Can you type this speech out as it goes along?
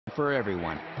for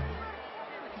everyone.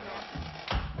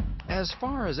 As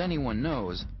far as anyone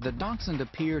knows, the Dachshund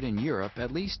appeared in Europe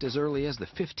at least as early as the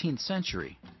 15th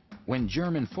century, when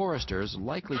German foresters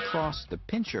likely crossed the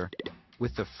Pinscher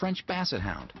with the French Basset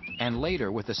Hound, and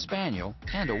later with a Spaniel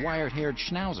and a wire-haired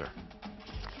Schnauzer.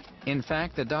 In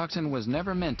fact, the Dachshund was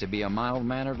never meant to be a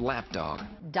mild-mannered lapdog.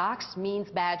 Dachs means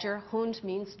badger, Hund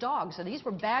means dog, so these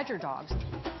were badger dogs.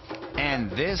 And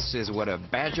this is what a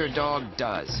badger dog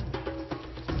does.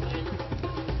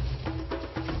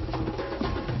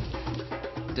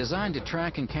 Designed to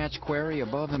track and catch quarry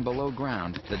above and below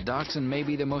ground, the Dachshund may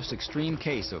be the most extreme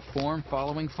case of form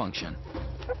following function.